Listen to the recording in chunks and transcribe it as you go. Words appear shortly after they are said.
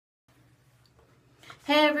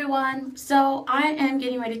Hey everyone, so I am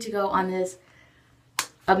getting ready to go on this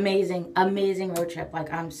amazing road trip.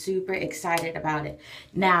 Like, I'm super excited about it.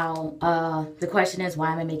 Now, the question is,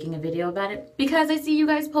 why am I making a video about it? Because I see you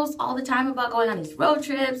guys post all the time about going on these road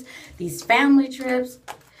trips, these family trips,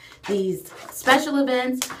 these special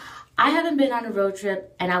events. I haven't been on a road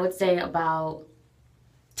trip, and I would say about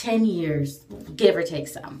 10 years, give or take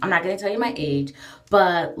some. I'm not going to tell you my age,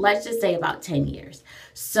 but let's just say about 10 years.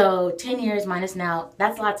 So 10 years minus now,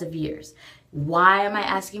 that's lots of years. Why am I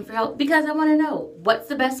asking for help? Because I want to know what's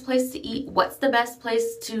the best place to eat, what's the best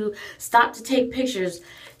place to stop to take pictures.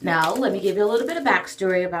 Now, let me give you a little bit of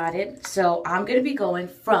backstory about it. So I'm going to be going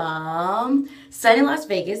from sunny Las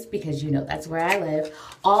Vegas, because you know that's where I live,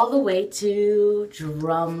 all the way to,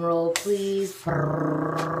 drum roll please,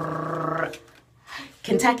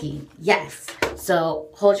 Kentucky. Yes. So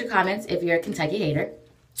hold your comments if you're a Kentucky hater.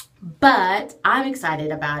 But I'm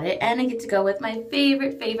excited about it, and I get to go with my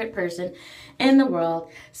favorite person in the world,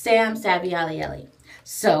 Sam Savialielli.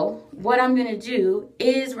 So what I'm going to do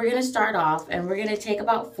is we're going to start off, and we're going to take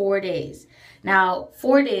about 4 days. Now,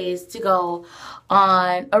 4 days to go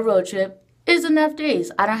on a road trip is enough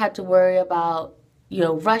days. I don't have to worry about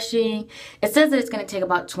rushing. It says that it's going to take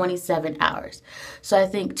about 27 hours. So I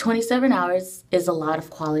think 27 hours is a lot of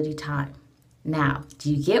quality time. Now,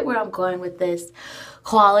 do you get where I'm going with this?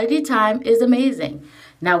 Quality time is amazing.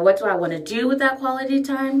 Now, what do I want to do with that quality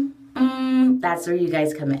time? That's where you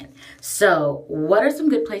guys come in. So, what are some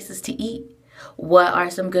good places to eat? What are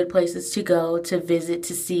some good places to go, to visit,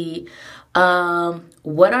 to see?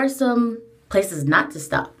 What are some places not to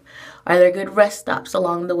stop? Are there good rest stops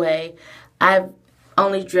along the way? I've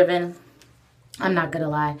only driven, I'm not gonna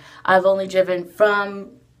lie, I've only driven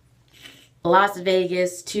from Las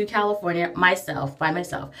Vegas to California by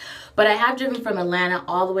myself. But I have driven from Atlanta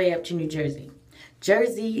all the way up to New Jersey.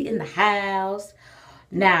 Jersey in the house.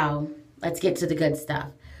 Now, let's get to the good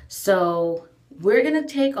stuff. So, we're gonna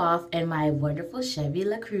take off in my wonderful Chevy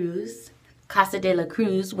La Cruz, Casa de la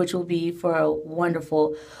Cruz, which will be for a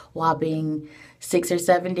wonderful whopping 6 or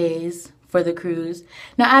 7 days for the cruise.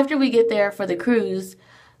 Now, after we get there for the cruise,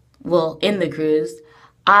 well, in the cruise,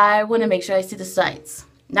 I want to make sure I see the sights.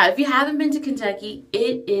 Now, if you haven't been to Kentucky,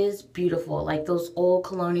 it is beautiful. Like those old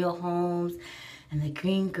colonial homes and the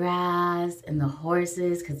green grass and the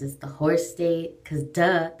horses, because it's the horse state, because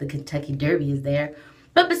duh, the Kentucky Derby is there.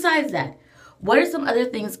 But besides that, what are some other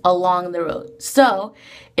things along the road? So,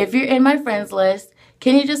 if you're in my friends list,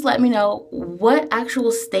 can you just let me know what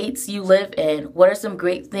actual states you live in? What are some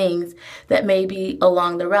great things that may be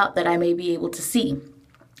along the route that I may be able to see?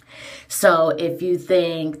 So if you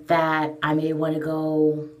think that I may want to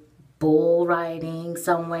go bull riding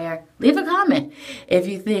somewhere, leave a comment. If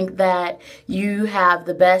you think that you have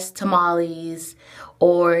the best tamales,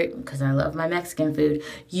 or, because I love my Mexican food,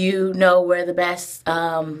 you know where the best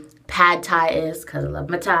pad thai is, because I love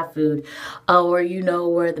my Thai food, or you know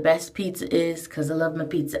where the best pizza is, because I love my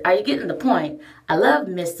pizza. Are you getting the point? I love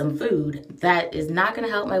miss some food. That is not going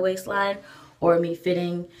to help my waistline or me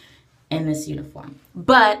fitting in this uniform.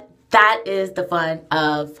 But that is the fun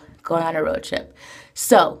of going on a road trip.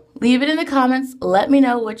 So leave it in the comments. Let me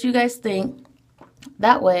know what you guys think.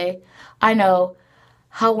 That way I know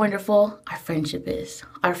how wonderful our friendship is.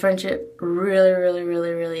 Our friendship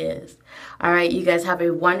really is. All right, you guys have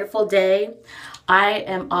a wonderful day. I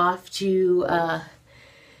am off to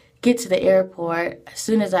get to the airport as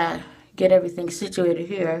soon as I get everything situated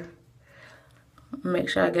here. Make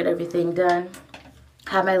sure I get everything done.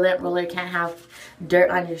 Have my lint roller. Can't have dirt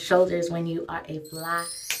on your shoulders when you are a fly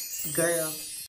girl.